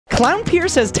Clown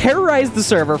Pierce has terrorized the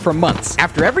server for months.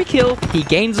 After every kill, he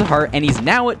gains a heart, and he's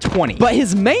now at 20. But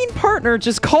his main partner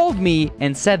just called me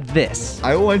and said this.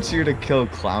 I want you to kill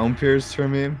Clown Pierce for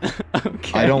me.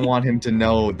 Okay. I don't want him to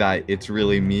know that it's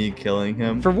really me killing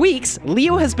him. For weeks,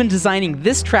 Leo has been designing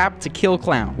this trap to kill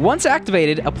Clown. Once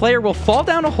activated, a player will fall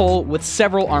down a hole with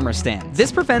several armor stands.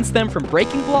 This prevents them from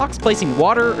breaking blocks, placing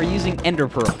water, or using ender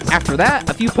pearls. After that,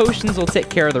 a few potions will take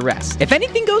care of the rest. If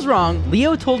anything goes wrong,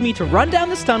 Leo told me to run down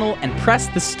this tunnel and press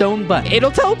the stone button.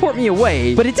 It'll teleport me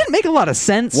away, but it didn't make a lot of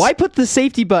sense. Why put the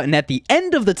safety button at the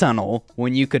end of the tunnel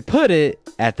when you could put it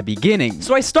at the beginning?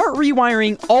 So I start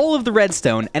rewiring all of the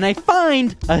redstone, and I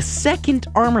find a second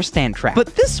armor stand trap.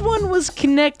 But this one was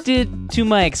connected to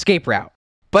my escape route.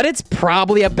 But it's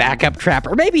probably a backup trap,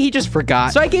 or maybe he just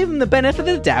forgot. So I gave him the benefit of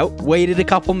the doubt, waited a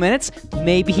couple minutes,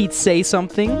 maybe he'd say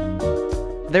something.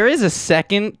 There is a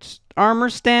second armor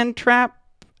stand trap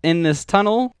in this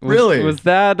tunnel. Really? Was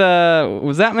that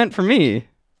meant for me?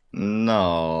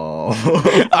 No. All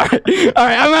right,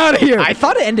 I'm out of here. I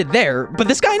thought it ended there, but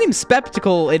this guy named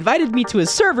Spectacle invited me to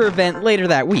his server event later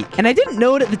that week. And I didn't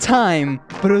know it at the time,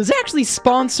 but it was actually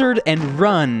sponsored and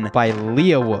run by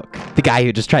Leowook, the guy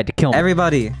who just tried to kill me.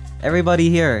 Everybody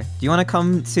here. Do you want to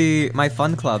come to my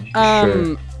fun club?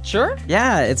 Sure?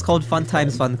 Yeah, it's called Fun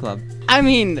Times Fun Club. I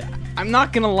mean, I'm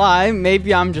not gonna lie,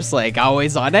 maybe I'm just like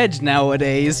always on edge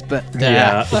nowadays, but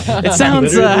Yeah. it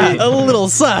sounds Literally. a little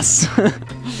sus.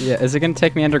 Yeah, is it gonna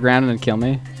take me underground and kill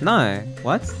me? No.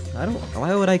 What? I don't.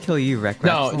 Why would I kill you, Rex?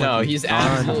 No, he's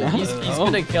absolutely, he's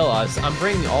gonna kill us. I'm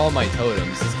bringing all my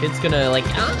totems. This kid's gonna like,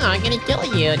 oh, I'm gonna kill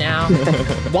you now.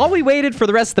 While we waited for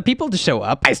the rest of the people to show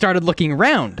up, I started looking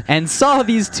around and saw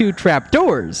these two trap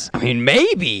doors. I mean,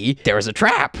 maybe there was a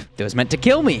trap that was meant to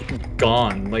kill me.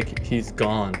 Gone. Like, he's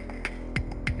gone.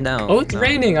 No. Oh, it's no.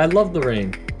 raining. I love the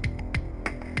rain.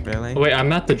 Really? Oh, wait,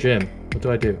 I'm at the gym. What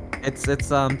do I do? It's to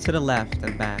the left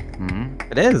and back.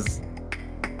 Mm-hmm. It is.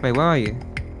 Wait, where are you?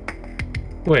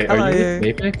 Wait, Hello. are you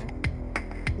with Mapik?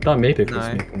 I thought Mapik was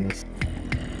No. making this.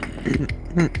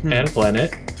 And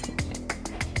Planet.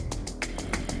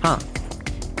 Huh.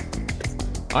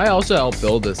 I also helped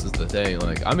build this is the thing.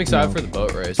 Like, I'm excited for the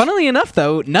boat race. Funnily enough,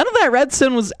 though, none of that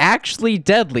redstone was actually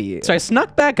deadly. So I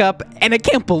snuck back up, and I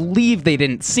can't believe they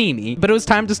didn't see me. But it was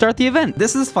time to start the event.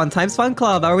 This is Fun Times Fun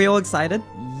Club. Are we all excited?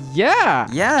 Yeah.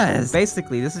 Yes.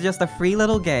 Basically, this is just a free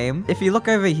little game. If you look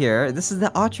over here, this is the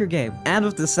Archer game. And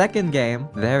with the second game,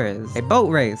 there is a boat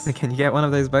race. Can you get one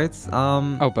of those boats?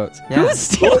 Oh, boats. Yeah. Who is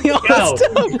stealing all Go.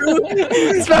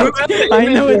 this stuff? I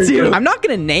know it's you. I'm not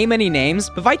gonna name any names,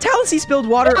 but Vitalis spilled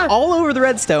water all over the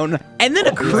redstone, and then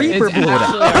a creeper It's blew it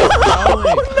actually up.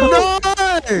 like,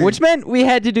 No! Which meant we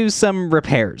had to do some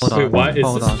repairs. Hold on. Wait, why is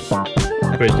Hold this? on.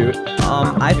 Wait, do it.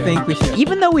 I think we should.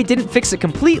 Even though we didn't fix it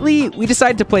completely, we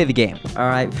decided to play the game. All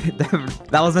right,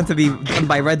 that was meant to be done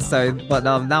by Redstone, but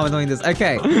now we're doing this.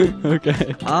 Okay.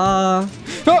 Okay. Oh,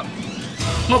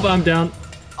 I'm down.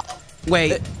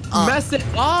 Wait. mess it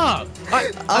up.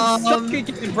 I'm stuck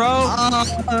again, bro.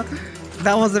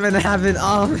 That wasn't meant to happen.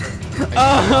 Bro,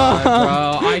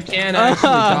 I can't actually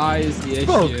die is the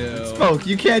issue. Spoke,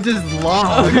 you can't just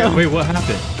log. Wait, what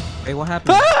happened? Wait, what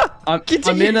happened?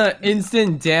 I'm in an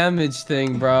instant damage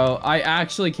thing, bro. I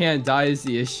actually can't die is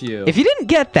the issue. If you didn't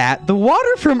get that, the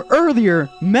water from earlier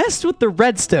messed with the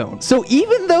redstone. So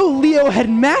even though Leo had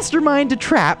masterminded a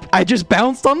trap, I just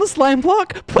bounced on the slime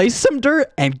block, placed some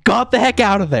dirt, and got the heck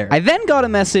out of there. I then got a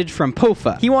message from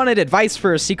Pofa. He wanted advice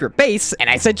for a secret base, and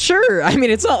I said sure. I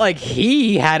mean, it's not like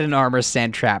he had an armor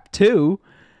stand trap too.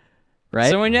 Right?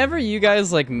 So whenever you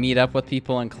guys like meet up with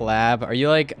people and collab, are you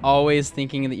like always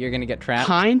thinking that you're gonna get trapped?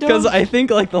 Kind of. Because I think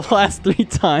like the last 3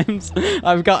 times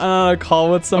I've gotten on a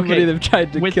call with somebody that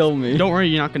tried to kill me. Don't worry,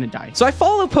 you're not gonna die. So I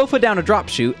follow Pofa down a drop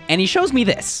chute, and he shows me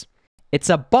this. It's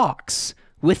a box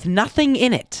with nothing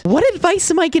in it. What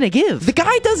advice am I gonna give? The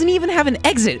guy doesn't even have an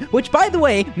exit, which by the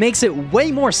way, makes it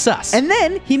way more sus. And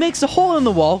then he makes a hole in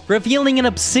the wall, revealing an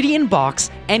obsidian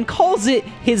box, and calls it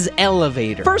his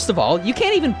elevator. First of all, you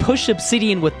can't even push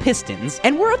obsidian with pistons,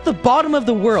 and we're at the bottom of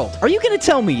the world. Are you gonna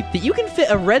tell me that you can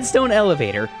fit a redstone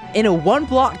elevator in a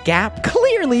 1-block gap?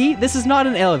 Clearly, this is not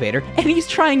an elevator, and he's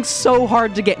trying so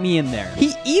hard to get me in there.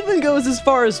 He even goes as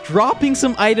far as dropping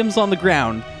some items on the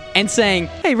ground and saying,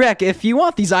 hey, Rek, if you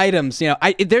want these items, you know,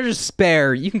 they're just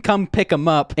spare. You can come pick them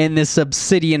up in this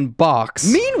obsidian box.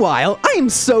 Meanwhile, I am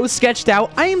so sketched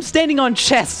out, I am standing on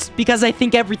chests because I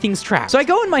think everything's trapped. So I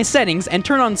go in my settings and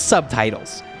turn on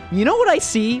subtitles. You know what I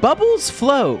see? Bubbles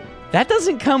flow. That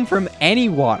doesn't come from any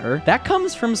water. That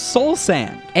comes from soul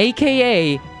sand,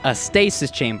 aka a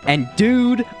stasis chamber. And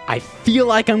dude, I feel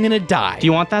like I'm gonna die. Do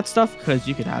you want that stuff? Because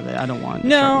you could have it. I don't want it.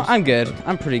 No, I'm good.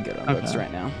 I'm pretty good on Okay. this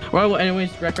right now. Well,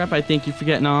 anyways, Rap, I thank you for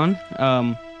getting on.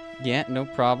 Yeah, no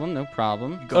problem, no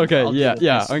problem. I'll Okay, deal yeah, with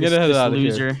yeah. this- I'm gonna this- head this out of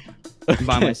loser here.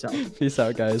 by myself. Peace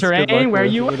out, guys. Terrain, Good luck where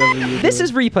with you- whatever This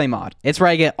is Replay Mod. It's where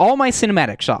I get all my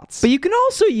cinematic shots. But you can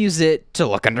also use it to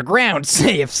look underground,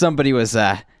 say if somebody was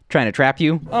trying to trap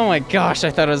you. Oh my gosh,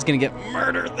 I thought I was gonna get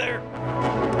murdered there.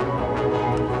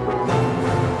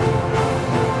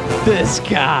 This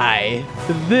guy.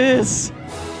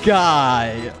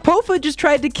 Pofa just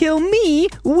tried to kill me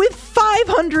with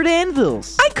 500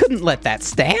 anvils. I couldn't let that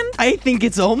stand. I think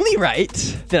it's only right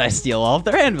that I steal all of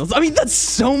their anvils. I mean, that's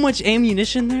so much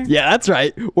ammunition there. Yeah, that's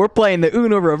right. We're playing the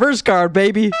Uno reverse card,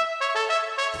 baby.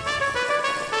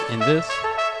 In this,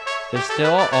 they're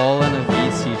still all in a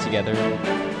VC together.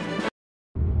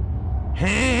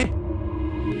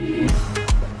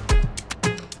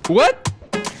 What?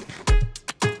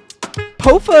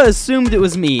 Pofa assumed it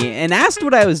was me and asked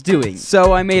what I was doing,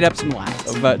 so I made up some lies.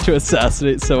 I'm about to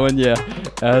assassinate someone, yeah,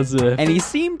 as if. And he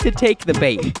seemed to take the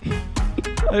bait.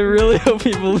 I really hope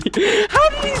he believed. How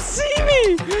did he see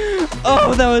me?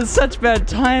 Oh, that was such bad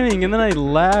timing, and then I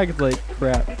lagged like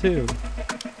crap too.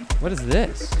 What is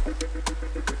this?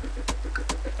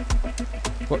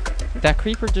 What? That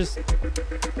creeper just.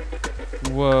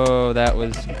 Whoa,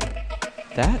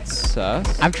 that's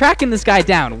sus. I'm tracking this guy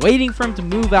down, waiting for him to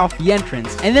move out the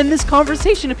entrance, and then this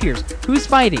conversation appears. Who's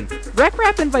fighting?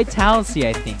 Rap and Vitality,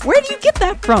 I think. Where do you get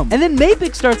that from? And then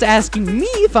Mapix starts asking me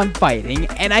if I'm fighting,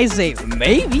 and I say,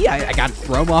 maybe. I got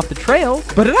thrown off the trail.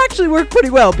 But it actually worked pretty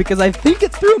well, because I think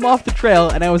it threw him off the trail,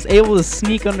 and I was able to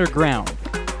sneak underground.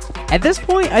 At this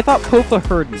point, I thought Pofa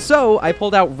heard me, so I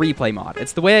pulled out Replay Mod.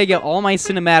 It's the way I get all my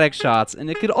cinematic shots, and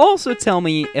it could also tell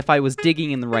me if I was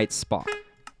digging in the right spot.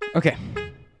 Okay.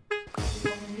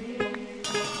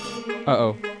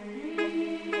 Uh-oh.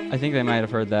 I think they might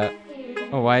have heard that.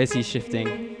 Oh, why is he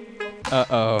shifting?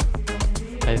 Uh-oh.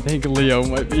 I think Leo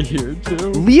might be here, too.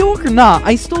 Leo or not,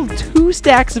 I stole 2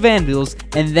 stacks of anvils,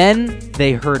 and then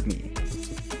they heard me.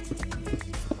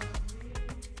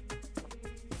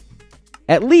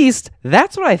 At least,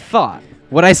 that's what I thought.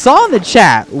 What I saw in the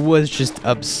chat was just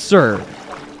absurd.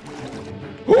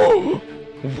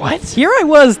 What? Here I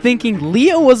was thinking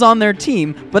Leo was on their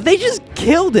team, but they just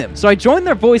killed him. So I joined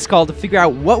their voice call to figure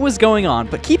out what was going on,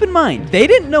 but keep in mind, they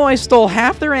didn't know I stole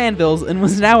half their anvils and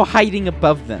was now hiding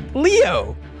above them.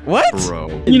 Leo! What?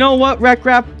 Bro. You know what, Rap?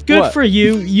 Good What? for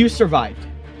you. You survived.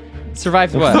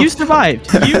 Survived what? You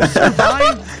survived. You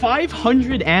survived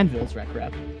 500 anvils,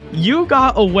 Rap. You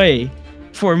got away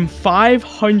from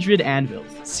 500 anvils.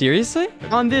 Seriously?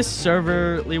 On this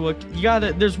server, Leo, you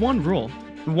gotta, there's one rule.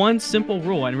 One simple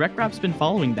rule, and Recrap's been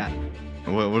following that.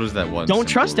 What is that one? Don't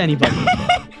trust anybody.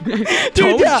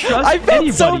 Dude, yeah, trust I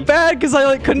felt so anybody. bad because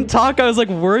I couldn't talk. I was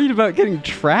worried about getting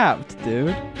trapped,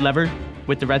 dude. Lever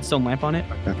with the redstone lamp on it.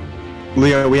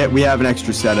 Leo, we have an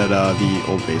extra set at the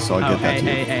old base, so I'll Oh, get that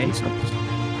hey, to you.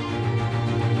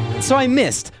 hey. So I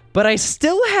missed, but I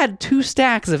still had 2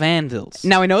 stacks of anvils.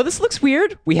 Now I know this looks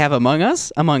weird. We have Among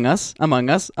Us, Among Us, Among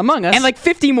Us, Among Us, and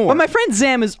 50 more. But my friend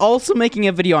Zam is also making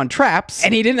a video on traps,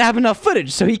 and he didn't have enough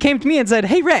footage, so he came to me and said,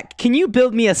 hey Rec, can you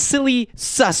build me a silly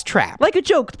sus trap? Like a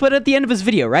joke to put at the end of his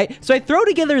video, right? So I throw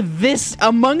together this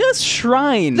Among Us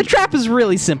shrine. The trap is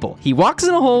really simple. He walks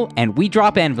in a hole, and we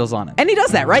drop anvils on him. And he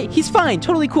does that, right? He's fine,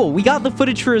 totally cool. We got the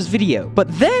footage for his video. But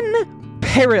then,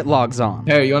 Parrot logs on.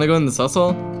 Hey, you wanna go in the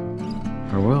sussle?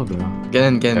 I will, bro. Get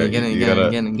in. You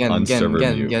gotta unserver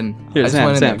view. Here, I just Sam,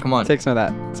 went in Sam, there, come on. take some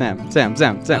of that. Sam.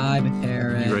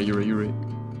 You're right.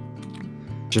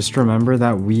 Just remember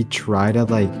that we try to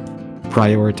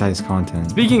prioritize content.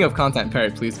 Speaking of content,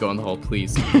 Parrot, please go in the hole,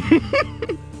 please.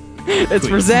 It's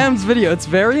for Zam's video. It's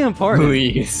very important.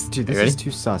 Please. Dude, You this ready? is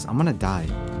too sus. I'm gonna die.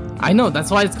 I know,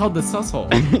 that's why it's called the sus hole.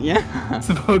 Yeah.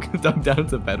 Smoke dug down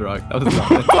to bedrock. That was not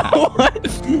What?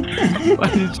 Why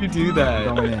did you do that?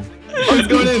 Going in. Oh, it's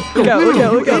going in. Look out, look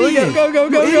out, look out, look out. Go, go,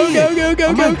 go, go, go, go, go,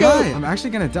 I'm go, gonna go. die. I'm actually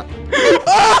gonna die.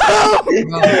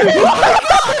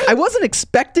 I wasn't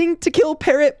expecting to kill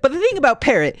Parrot, but the thing about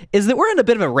Parrot is that we're in a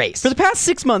bit of a race. For the past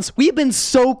 6 months, we've been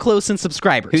so close in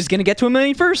subscribers. Who's gonna get to 1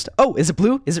 million first? Oh, is it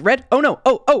blue? Is it red? Oh no.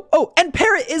 Oh, and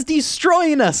Parrot is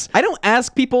destroying us. I don't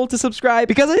ask people to subscribe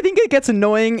because I think it gets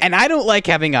annoying, and I don't like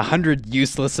having 100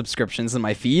 useless subscriptions in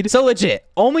my feed. So legit,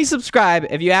 only subscribe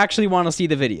if you actually want to see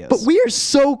the videos. But we are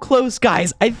so close,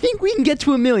 guys. I think we can get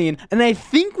to 1 million, and I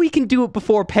think we can do it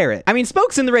before Parrot. I mean,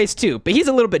 Spoke's in the race too, but he's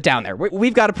a little bit down there.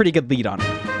 We've got a pretty good lead on him.